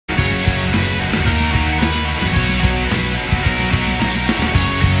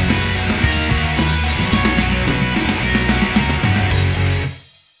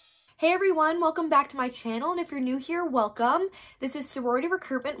Hey everyone, welcome back to my channel, and if you're new here, welcome. This is Sorority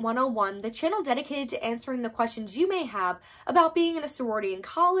Recruitment 101, the channel dedicated to answering the questions you may have about being in a sorority in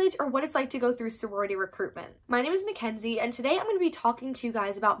college or what it's like to go through sorority recruitment. My name is Mackenzie, and today I'm going to be talking to you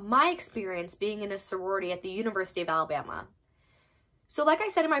guys about my experience being in a sorority at the University of Alabama. So like I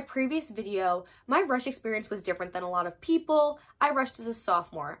said in my previous video, my rush experience was different than a lot of people. I rushed as a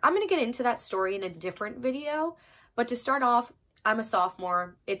sophomore. I'm going to get into that story in a different video, but to start off, I'm a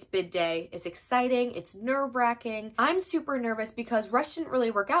sophomore, it's bid day, it's exciting, it's nerve-wracking. I'm super nervous because rush didn't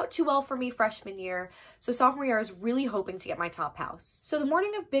really work out too well for me freshman year, so sophomore year I was really hoping to get my top house. So the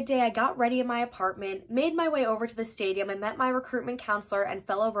morning of bid day, I got ready in my apartment, made my way over to the stadium, and met my recruitment counselor and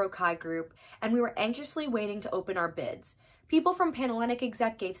fellow Rokai group, and we were anxiously waiting to open our bids. People from Panhellenic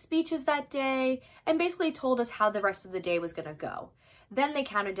Exec gave speeches that day and basically told us how the rest of the day was gonna go. Then they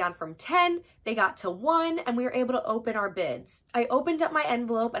counted down from 10, they got to 1, and we were able to open our bids. I opened up my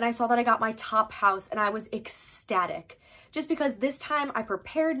envelope and I saw that I got my top house and I was ecstatic. Just because this time I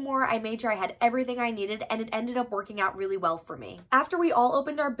prepared more, I made sure I had everything I needed, and it ended up working out really well for me. After we all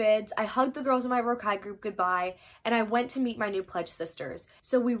opened our bids, I hugged the girls in my Rokai group goodbye, and I went to meet my new pledge sisters.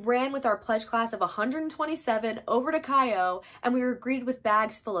 So we ran with our pledge class of 127 over to Cayo, and we were greeted with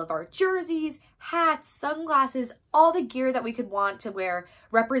bags full of our jerseys, hats, sunglasses, all the gear that we could want to wear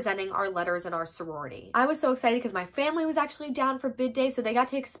representing our letters in our sorority. I was so excited because my family was actually down for bid day, so they got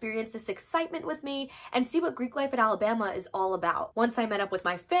to experience this excitement with me and see what Greek life at Alabama is all about. Once I met up with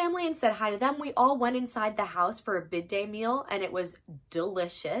my family and said hi to them, we all went inside the house for a bid day meal, and it was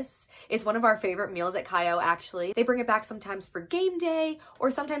delicious. It's one of our favorite meals at Cayo, actually. They bring it back sometimes for game day,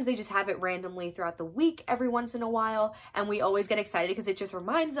 or sometimes they just have it randomly throughout the week every once in a while, and we always get excited because it just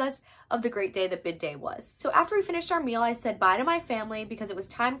reminds us of the great day that bid day was. So after we finished our meal, I said bye to my family because it was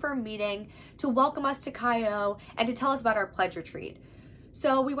time for a meeting to welcome us to Cayo and to tell us about our pledge retreat.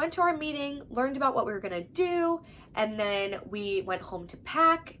 So we went to our meeting, learned about what we were gonna do, and then we went home to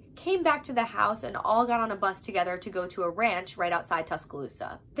pack, came back to the house, and all got on a bus together to go to a ranch right outside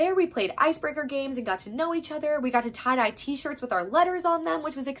Tuscaloosa. There we played icebreaker games and got to know each other. We got to tie-dye t-shirts with our letters on them,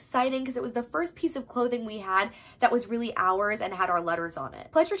 which was exciting because it was the first piece of clothing we had that was really ours and had our letters on it.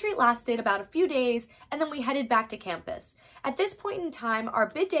 Pledge retreat lasted about a few days, and then we headed back to campus. At this point in time, our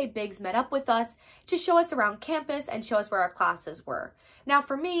bid day bigs met up with us to show us around campus and show us where our classes were. Now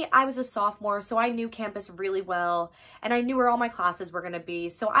for me, I was a sophomore, so I knew campus really well, and I knew where all my classes were gonna be,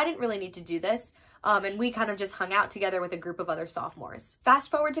 so I didn't really need to do this, and we kind of just hung out together with a group of other sophomores.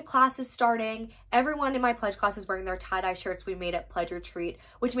 Fast forward to classes starting, everyone in my pledge class is wearing their tie-dye shirts we made at pledge retreat,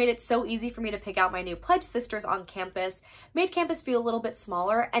 which made it so easy for me to pick out my new pledge sisters on campus, made campus feel a little bit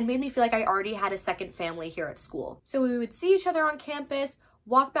smaller, and made me feel like I already had a second family here at school. So we would see each other on campus,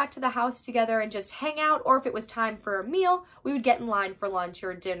 walk back to the house together and just hang out, or if it was time for a meal, we would get in line for lunch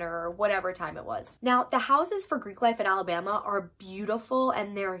or dinner or whatever time it was. Now, the houses for Greek life at Alabama are beautiful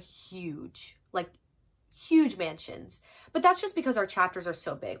and they're huge, like huge mansions. But that's just because our chapters are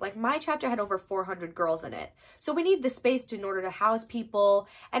so big. Like my chapter had over 400 girls in it. So we need the space in order to house people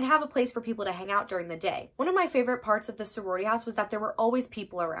and have a place for people to hang out during the day. One of my favorite parts of the sorority house was that there were always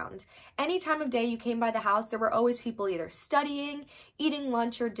people around. Any time of day you came by the house, there were always people either studying, eating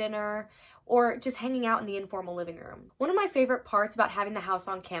lunch or dinner, or just hanging out in the informal living room. One of my favorite parts about having the house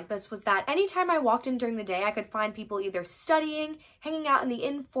on campus was that anytime I walked in during the day, I could find people either studying, hanging out in the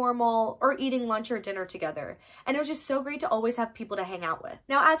informal, or eating lunch or dinner together. And it was just so great to always have people to hang out with.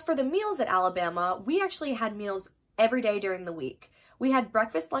 Now, as for the meals at Alabama, we actually had meals every day during the week. We had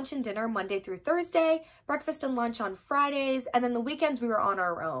breakfast, lunch, and dinner Monday through Thursday, breakfast and lunch on Fridays, and then the weekends we were on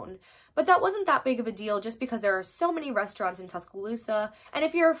our own. But that wasn't that big of a deal just because there are so many restaurants in Tuscaloosa, and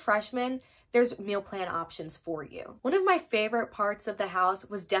if you're a freshman, there's meal plan options for you. One of my favorite parts of the house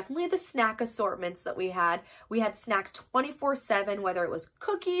was definitely the snack assortments that we had. We had snacks 24/7, whether it was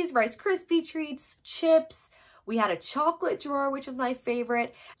cookies, Rice Krispie treats, chips. We had a chocolate drawer, which was my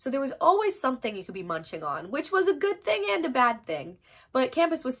favorite. So there was always something you could be munching on, which was a good thing and a bad thing. But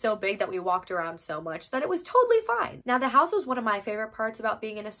campus was so big that we walked around so much that it was totally fine. Now, the house was one of my favorite parts about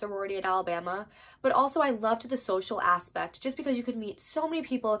being in a sorority at Alabama, but also I loved the social aspect just because you could meet so many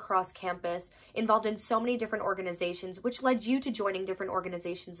people across campus involved in so many different organizations, which led you to joining different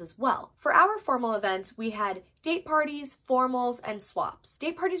organizations as well. For our formal events, we had date parties, formals, and swaps.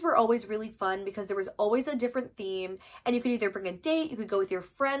 Date parties were always really fun because there was always a different theme, and you could either bring a date, you could go with your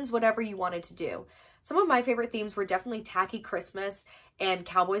friends, whatever you wanted to do. Some of my favorite themes were definitely Tacky Christmas and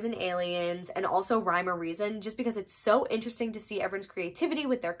Cowboys and Aliens, and also Rhyme or Reason, just because it's so interesting to see everyone's creativity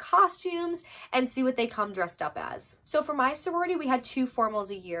with their costumes and see what they come dressed up as. So for my sorority, we had 2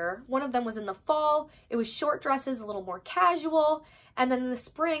 formals a year. One of them was in the fall. It was short dresses, a little more casual. And then in the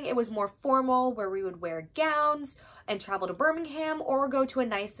spring, it was more formal, where we would wear gowns and travel to Birmingham or go to a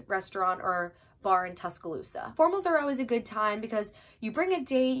nice restaurant or bar in Tuscaloosa. Formals are always a good time because you bring a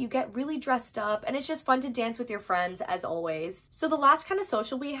date, you get really dressed up, and it's just fun to dance with your friends as always. So the last kind of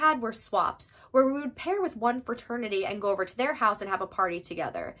social we had were swaps, where we would pair with one fraternity and go over to their house and have a party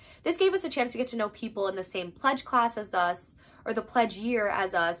together. This gave us a chance to get to know people in the same pledge class as us, or the pledge year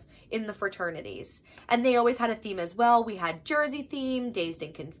as us in the fraternities. And they always had a theme as well. We had Jersey theme, Dazed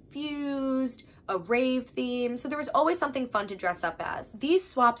and Confused, a rave theme, so there was always something fun to dress up as. These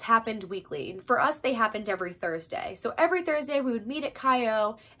swaps happened weekly. For us, they happened every Thursday. So every Thursday we would meet at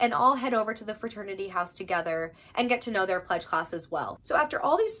Chi-O and all head over to the fraternity house together and get to know their pledge class as well. So after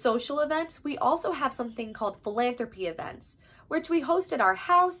all these social events, we also have something called philanthropy events, which we host at our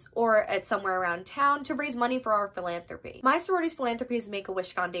house or at somewhere around town to raise money for our philanthropy. My sorority's philanthropy is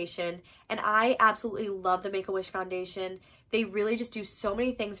Make-A-Wish Foundation, and I absolutely love the Make-A-Wish Foundation. They really just do so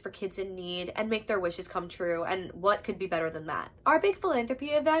many things for kids in need and make their wishes come true, and what could be better than that? Our big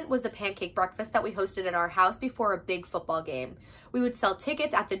philanthropy event was the pancake breakfast that we hosted at our house before a big football game. We would sell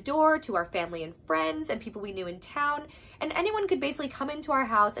tickets at the door to our family and friends and people we knew in town, and anyone could basically come into our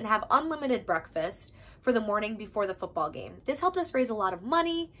house and have unlimited breakfast for the morning before the football game. This helped us raise a lot of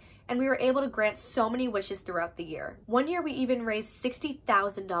money, and we were able to grant so many wishes throughout the year. One year we even raised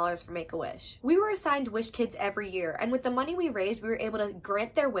 $60,000 for Make-A-Wish. We were assigned wish kids every year, and with the money we raised, we were able to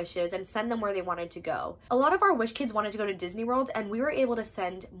grant their wishes and send them where they wanted to go. A lot of our wish kids wanted to go to Disney World, and we were able to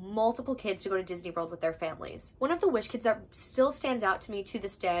send multiple kids to go to Disney World with their families. One of the wish kids that still stands out to me to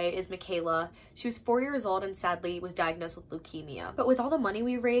this day is Michaela. She was 4 years old and sadly was diagnosed with leukemia. But with all the money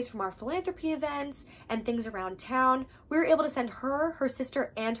we raised from our philanthropy events and things around town, we were able to send her, her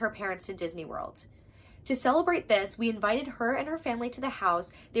sister, and her parents to Disney World. To celebrate this, we invited her and her family to the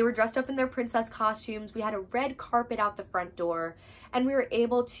house. They were dressed up in their princess costumes. We had a red carpet out the front door, and we were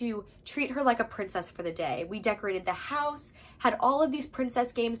able to treat her like a princess for the day. We decorated the house, had all of these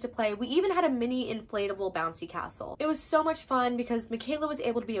princess games to play. We even had a mini inflatable bouncy castle. It was so much fun because Michaela was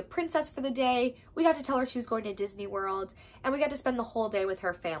able to be a princess for the day. We got to tell her she was going to Disney World, and we got to spend the whole day with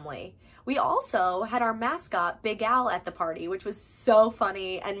her family. We also had our mascot, Big Al, at the party, which was so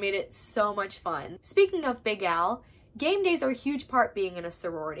funny and made it so much fun. Speaking of Big Al, game days are a huge part being in a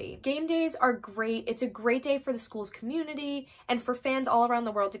sorority. Game days are great. It's a great day for the school's community and for fans all around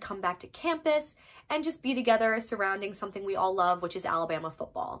the world to come back to campus and just be together surrounding something we all love, which is Alabama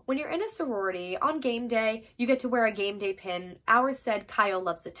football. When you're in a sorority, on game day, you get to wear a game day pin. Ours said, Chi-O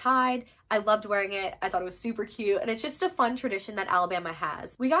loves the Tide. I loved wearing it. I thought it was super cute, and it's just a fun tradition that Alabama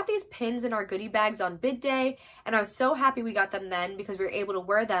has. We got these pins in our goodie bags on bid day, and I was so happy we got them then because we were able to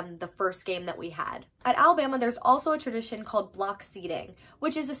wear them the first game that we had. At Alabama, there's also a tradition called block seating,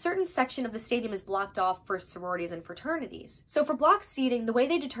 which is a certain section of the stadium is blocked off for sororities and fraternities. So for block seating, the way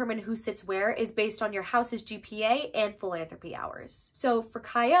they determine who sits where is based on your house's GPA and philanthropy hours. So for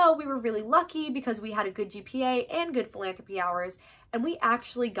Chi-O, we were really lucky because we had a good GPA and good philanthropy hours, and we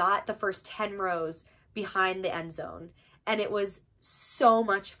actually got the first 10 rows behind the end zone. And it was so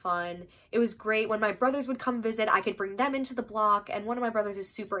much fun. It was great. When my brothers would come visit, I could bring them into the block, and one of my brothers is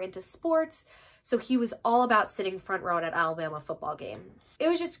super into sports, so he was all about sitting front row at an Alabama football game. It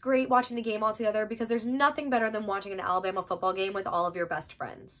was just great watching the game all together because there's nothing better than watching an Alabama football game with all of your best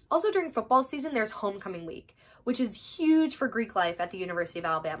friends. Also during football season, there's homecoming week, which is huge for Greek life at the University of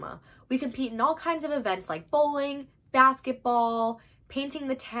Alabama. We compete in all kinds of events like bowling, basketball, painting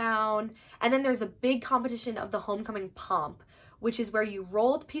the town, and then there's a big competition of the homecoming pomp, which is where you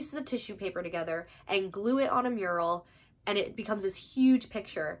roll pieces of tissue paper together and glue it on a mural, and it becomes this huge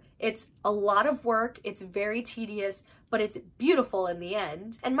picture. It's a lot of work, it's very tedious, but it's beautiful in the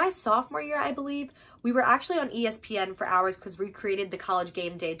end. And my sophomore year, I believe, we were actually on ESPN for hours because we created the college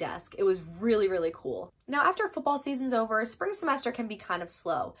game day desk. It was really, really cool. Now, after football season's over, spring semester can be kind of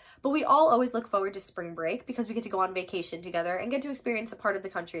slow, but we all always look forward to spring break because we get to go on vacation together and get to experience a part of the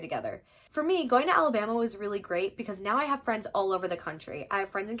country together. For me, going to Alabama was really great because now I have friends all over the country. I have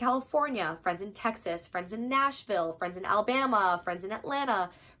friends in California, friends in Texas, friends in Nashville, friends in Alabama, friends in Atlanta,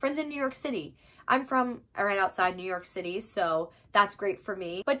 friends friends in New York City. I'm from right outside New York City, so that's great for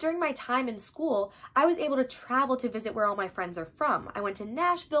me. But during my time in school, I was able to travel to visit where all my friends are from. I went to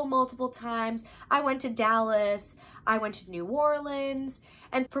Nashville multiple times, I went to Dallas, I went to New Orleans,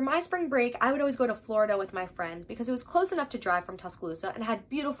 and for my spring break, I would always go to Florida with my friends because it was close enough to drive from Tuscaloosa and had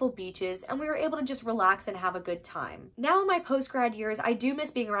beautiful beaches, and we were able to just relax and have a good time. Now in my post-grad years, I do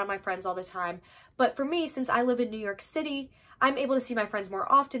miss being around my friends all the time, but for me, since I live in New York City, I'm able to see my friends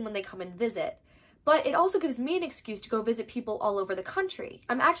more often when they come and visit. But it also gives me an excuse to go visit people all over the country.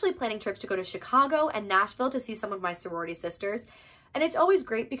 I'm actually planning trips to go to Chicago and Nashville to see some of my sorority sisters. And it's always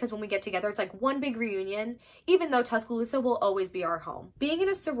great because when we get together, it's like one big reunion, even though Tuscaloosa will always be our home. Being in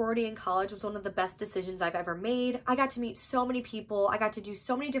a sorority in college was one of the best decisions I've ever made. I got to meet so many people, I got to do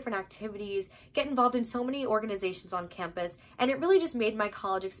so many different activities, get involved in so many organizations on campus, and it really just made my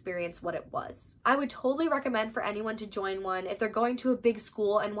college experience what it was. I would totally recommend for anyone to join one if they're going to a big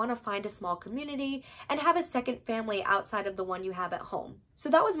school and want to find a small community and have a second family outside of the one you have at home. So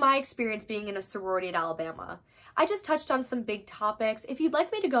that was my experience being in a sorority at Alabama. I just touched on some big topics. If you'd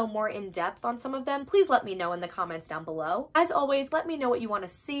like me to go more in depth on some of them, please let me know in the comments down below. As always, let me know what you want to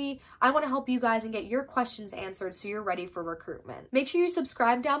see. I want to help you guys and get your questions answered so you're ready for recruitment. Make sure you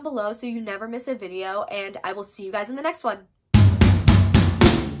subscribe down below so you never miss a video, and I will see you guys in the next one.